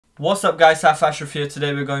What's up guys, Saif Ashraf here.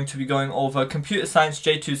 Today we're going to be going over Computer Science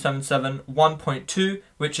J277 1.2,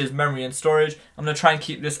 which is memory and storage. I'm going to try and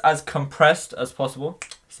keep this as compressed as possible.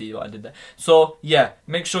 See what I did there? So yeah,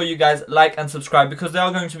 make sure you guys like and subscribe because there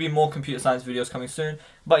are going to be more computer science videos coming soon.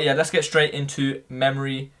 But yeah, let's get straight into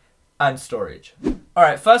memory and storage.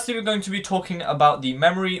 Alright, firstly we're going to be talking about the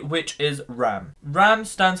memory, which is RAM. RAM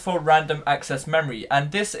stands for Random Access Memory,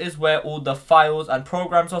 and this is where all the files and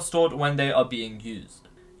programs are stored when they are being used.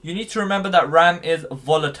 You need to remember that RAM is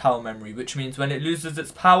volatile memory, which means when it loses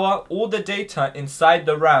its power, all the data inside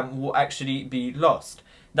the RAM will actually be lost.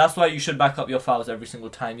 That's why you should back up your files every single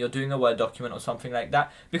time you're doing a Word document or something like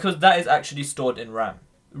that, because that is actually stored in RAM.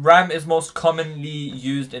 RAM is most commonly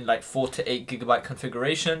used in like 4 to 8 gigabyte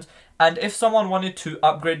configurations, and if someone wanted to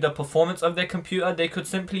upgrade the performance of their computer, they could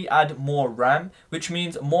simply add more RAM, which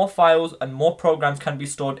means more files and more programs can be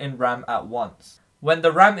stored in RAM at once. When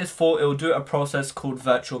the RAM is full, it will do a process called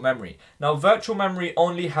virtual memory. Now, virtual memory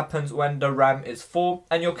only happens when the RAM is full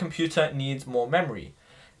and your computer needs more memory.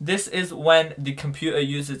 This is when the computer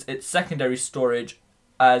uses its secondary storage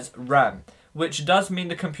as RAM, which does mean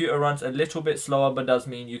the computer runs a little bit slower, but does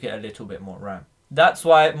mean you get a little bit more RAM. That's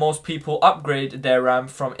why most people upgrade their RAM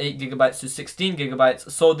from 8 gigabytes to 16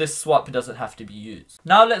 gigabytes, so this swap doesn't have to be used.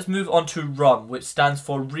 Now let's move on to ROM, which stands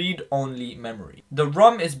for read-only memory. The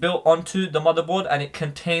ROM is built onto the motherboard and it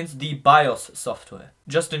contains the BIOS software.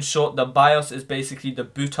 Just in short, the BIOS is basically the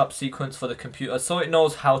boot up sequence for the computer, so it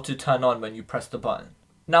knows how to turn on when you press the button.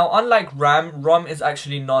 Now, unlike RAM, ROM is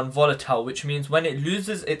actually non-volatile, which means when it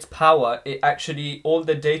loses its power, all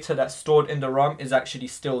the data that's stored in the ROM is actually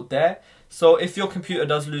still there. So if your computer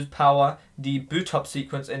does lose power, the boot up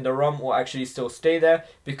sequence in the ROM will actually still stay there,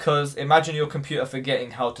 because imagine your computer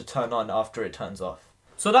forgetting how to turn on after it turns off.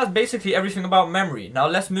 So that's basically everything about memory. Now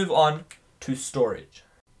let's move on to storage.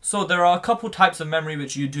 So there are a couple types of memory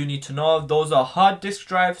which you do need to know of. Those are hard disk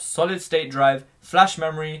drive, solid state drive, flash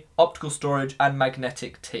memory, optical storage, and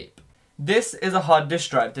magnetic tape. This is a hard disk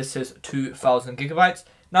drive. This is 2000 gigabytes.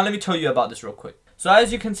 Now let me tell you about this real quick. So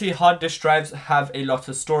as you can see, hard disk drives have a lot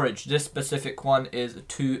of storage. This specific one is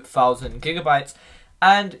 2000 gigabytes.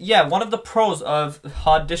 And yeah, one of the pros of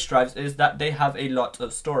hard disk drives is that they have a lot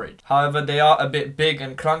of storage. However, they are a bit big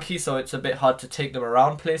and clunky, so it's a bit hard to take them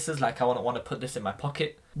around places. Like I wouldn't want to put this in my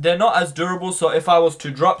pocket. They're not as durable, so if I was to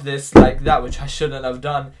drop this like that, which I shouldn't have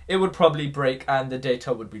done, it would probably break and the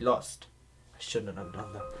data would be lost. I shouldn't have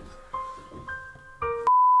done that.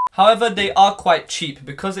 However, they are quite cheap.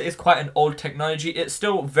 Because it is quite an old technology, it's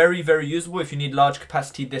still very, very usable. If you need large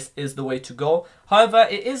capacity, this is the way to go. However,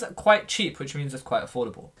 it is quite cheap, which means it's quite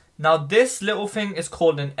affordable. Now, this little thing is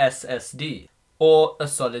called an SSD, or a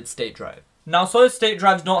solid state drive. Now, solid state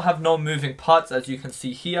drives don't have no moving parts, as you can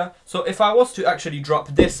see here. So if I was to actually drop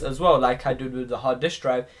this as well, like I did with the hard disk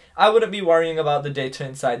drive, I wouldn't be worrying about the data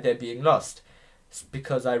inside there being lost,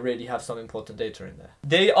 because I really have some important data in there.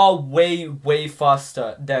 They are way, way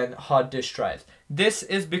faster than hard disk drives. This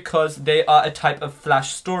is because they are a type of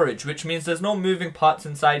flash storage, which means there's no moving parts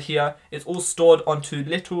inside here. It's all stored onto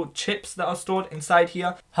little chips that are stored inside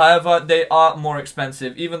here. However, they are more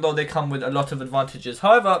expensive, even though they come with a lot of advantages.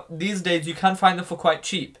 However, these days you can find them for quite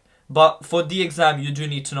cheap. But for the exam, you do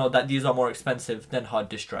need to know that these are more expensive than hard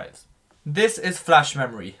disk drives. This is flash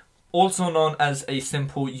memory, also known as a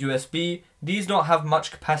simple USB. These don't have much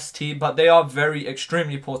capacity, but they are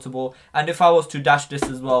extremely portable, and if I was to dash this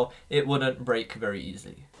as well, it wouldn't break very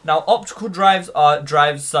easily. Now, optical drives are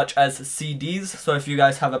drives such as CDs, so if you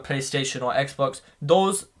guys have a PlayStation or Xbox,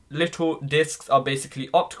 those little discs are basically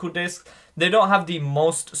optical discs. They don't have the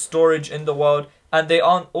most storage in the world, and they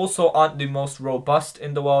aren't the most robust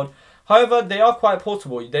in the world. However, they are quite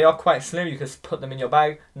portable. They are quite slim. You can put them in your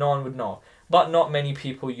bag, no one would know. But not many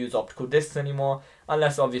people use optical discs anymore,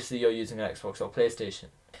 unless obviously you're using an Xbox or PlayStation.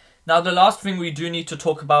 Now, the last thing we do need to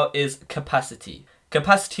talk about is capacity.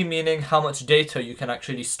 Capacity meaning how much data you can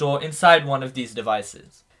actually store inside one of these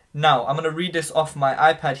devices. Now, I'm going to read this off my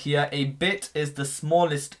iPad here. A bit is the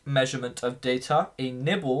smallest measurement of data. A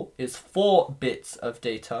nibble is 4 bits of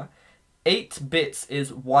data. 8 bits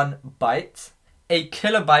is 1 byte. A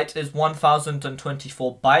kilobyte is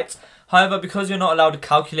 1024 bytes. However, because you're not allowed a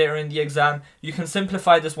calculator in the exam, you can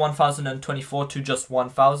simplify this 1024 to just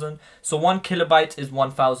 1000. So 1 kilobyte is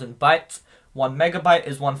 1000 bytes, 1 megabyte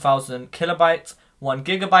is 1000 kilobytes, 1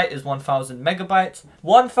 gigabyte is 1000 megabytes,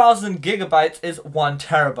 1000 gigabytes is 1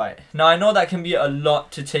 terabyte. Now, I know that can be a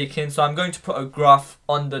lot to take in, so I'm going to put a graph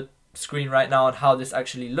on the screen right now on how this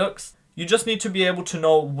actually looks. You just need to be able to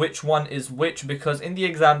know which one is which, because in the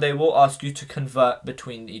exam they will ask you to convert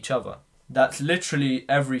between each other. That's literally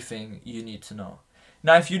everything you need to know.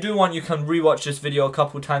 Now, if you do want, you can rewatch this video a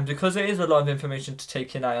couple times because it is a lot of information to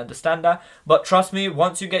take in, I understand that. But trust me,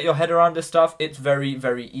 once you get your head around this stuff, it's very,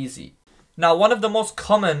 very easy. Now, one of the most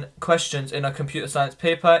common questions in a computer science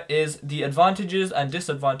paper is the advantages and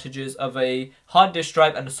disadvantages of a hard disk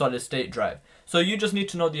drive and a solid state drive. So you just need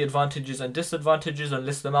to know the advantages and disadvantages and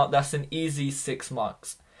list them out. That's an easy 6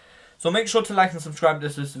 marks. So make sure to like and subscribe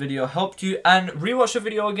if this video helped you, and rewatch the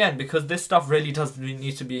video again because this stuff really does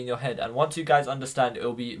need to be in your head, and once you guys understand, it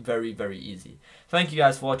will be very, very easy. Thank you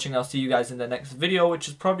guys for watching. I'll see you guys in the next video, which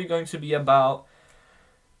is probably going to be about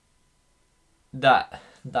that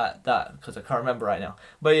because I can't remember right now.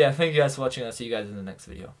 But yeah, thank you guys for watching. I'll see you guys in the next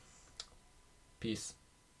video. Peace.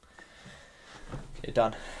 Okay,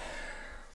 done.